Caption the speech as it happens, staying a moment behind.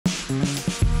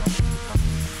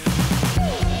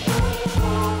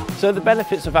So the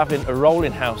benefits of having a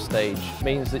rolling house stage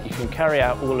means that you can carry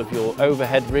out all of your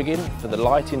overhead rigging for the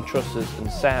lighting trusses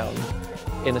and sound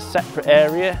in a separate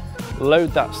area,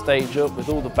 load that stage up with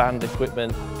all the band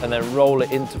equipment and then roll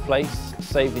it into place,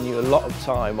 saving you a lot of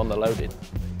time on the loading.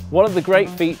 One of the great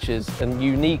features and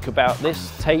unique about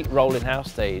this TAIT rolling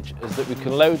house stage is that we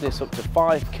can load this up to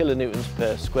 5 kilonewtons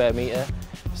per square metre,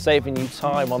 saving you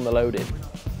time on the loading.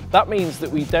 That means that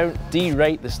we don't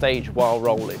derate the stage while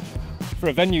rolling. For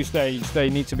a venue stage,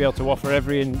 they need to be able to offer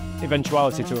every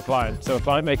eventuality to a client. So a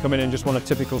client may come in and just want a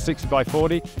typical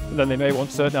 60x40, and then they may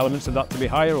want certain elements of that to be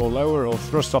higher or lower or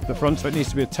thrust off the front, so it needs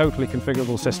to be a totally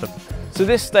configurable system. So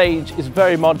this stage is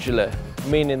very modular,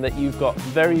 meaning that you've got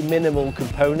very minimal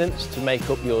components to make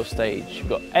up your stage. You've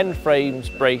got end frames,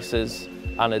 braces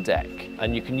and a deck,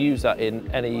 and you can use that in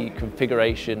any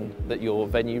configuration that your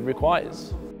venue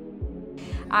requires.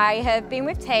 I have been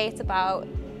with TAIT about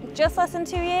just less than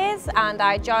 2 years, and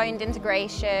I joined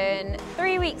integration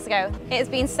 3 weeks ago. It's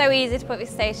been so easy to put this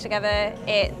stage together.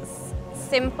 It's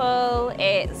simple,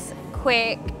 it's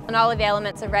quick, and all of the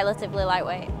elements are relatively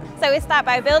lightweight. So we start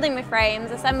by building the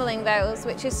frames, assembling those,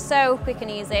 which is so quick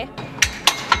and easy.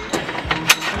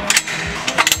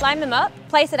 Line them up,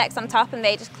 place the decks on top and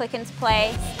they just click into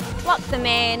place. Lock them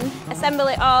in, assemble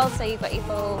it all so you've got your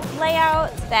full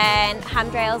layout, then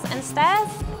handrails and stairs.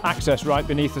 Access right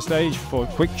beneath the stage for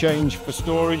quick change for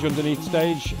storage underneath the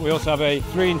stage. We also have a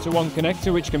 3-into-1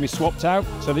 connector which can be swapped out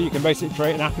so that you can basically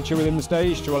create an aperture within the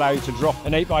stage to allow you to drop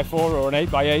an 8x4 or an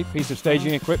 8x8 piece of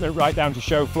staging equipment right down to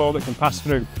show floor that can pass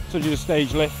through, such as a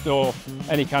stage lift or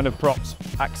any kind of props.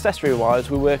 Accessory wise,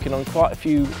 we're working on quite a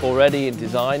few already in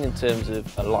design in terms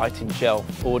of a lighting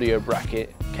shelf, audio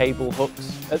bracket, cable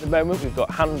hooks. At the moment we've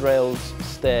got handrails,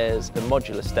 stairs and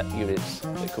modular step units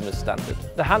that come as standard.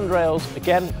 The handrails,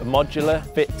 again, are modular,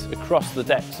 fit across the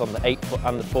decks on the 8-foot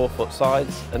and the 4-foot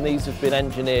sides, and these have been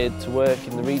engineered to work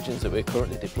in the regions that we're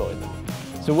currently deploying them.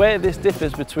 So where this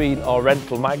differs between our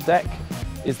rental mag deck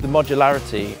is the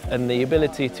modularity and the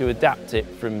ability to adapt it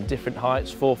from different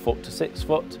heights, 4 foot to 6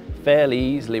 foot, fairly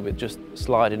easily with just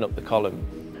sliding up the column.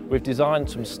 We've designed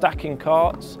some stacking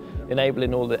carts,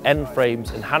 enabling all the end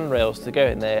frames and handrails to go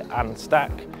in there and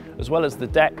stack, as well as the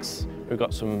decks. We've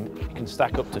got some, you can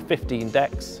stack up to 15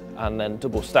 decks and then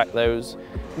double stack those,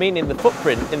 meaning the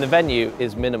footprint in the venue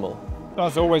is minimal.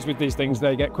 As always with these things,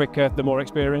 they get quicker the more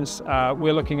experience.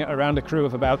 We're looking at around a crew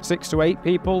of about 6 to 8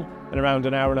 people and around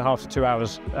an hour and a half to 2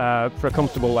 hours for a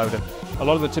comfortable loading. A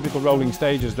lot of the typical rolling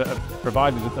stages that are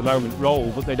provided at the moment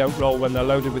roll, but they don't roll when they're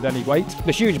loaded with any weight.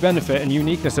 The huge benefit and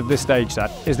uniqueness of this stage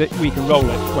set is that we can roll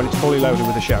it when it's fully loaded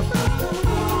with a show.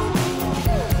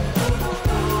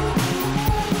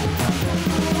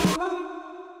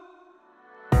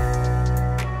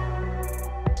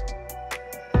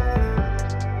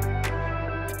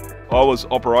 I was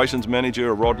operations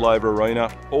manager at Rod Laver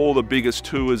Arena. All the biggest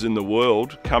tours in the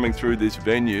world coming through this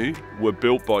venue were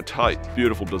built by TAIT.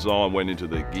 Beautiful design went into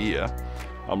the gear.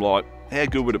 I'm like, how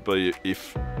good would it be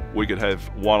if we could have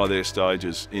one of their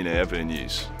stages in our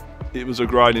venues? It was a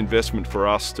great investment for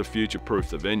us to future-proof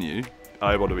the venue.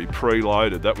 Able to be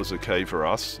preloaded, that was the key for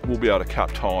us. We'll be able to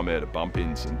cut time out of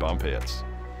bump-ins and bump-outs.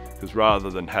 Because rather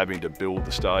than having to build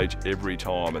the stage every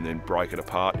time and then break it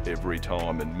apart every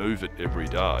time and move it every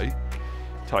day,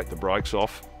 take the brakes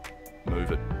off,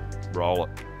 move it, roll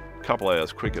it. A couple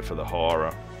hours quicker for the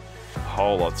hirer, a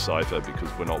whole lot safer because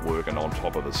we're not working on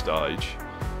top of the stage,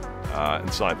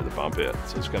 and same for the bump out,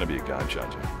 so it's going to be a game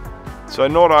changer. So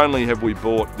not only have we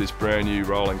bought this brand new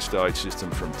rolling stage system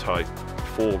from TAIT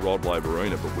for Rod Laver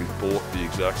Arena, but we've bought the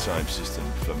exact same system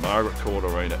for Margaret Court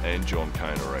Arena and John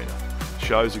Cain Arena.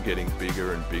 Shows are getting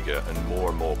bigger and bigger and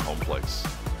more complex.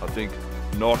 I think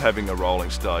not having a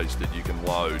rolling stage that you can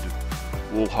load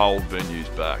will hold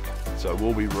venues back. So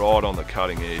we'll be right on the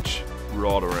cutting edge,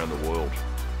 right around the world,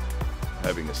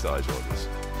 having a stage like this.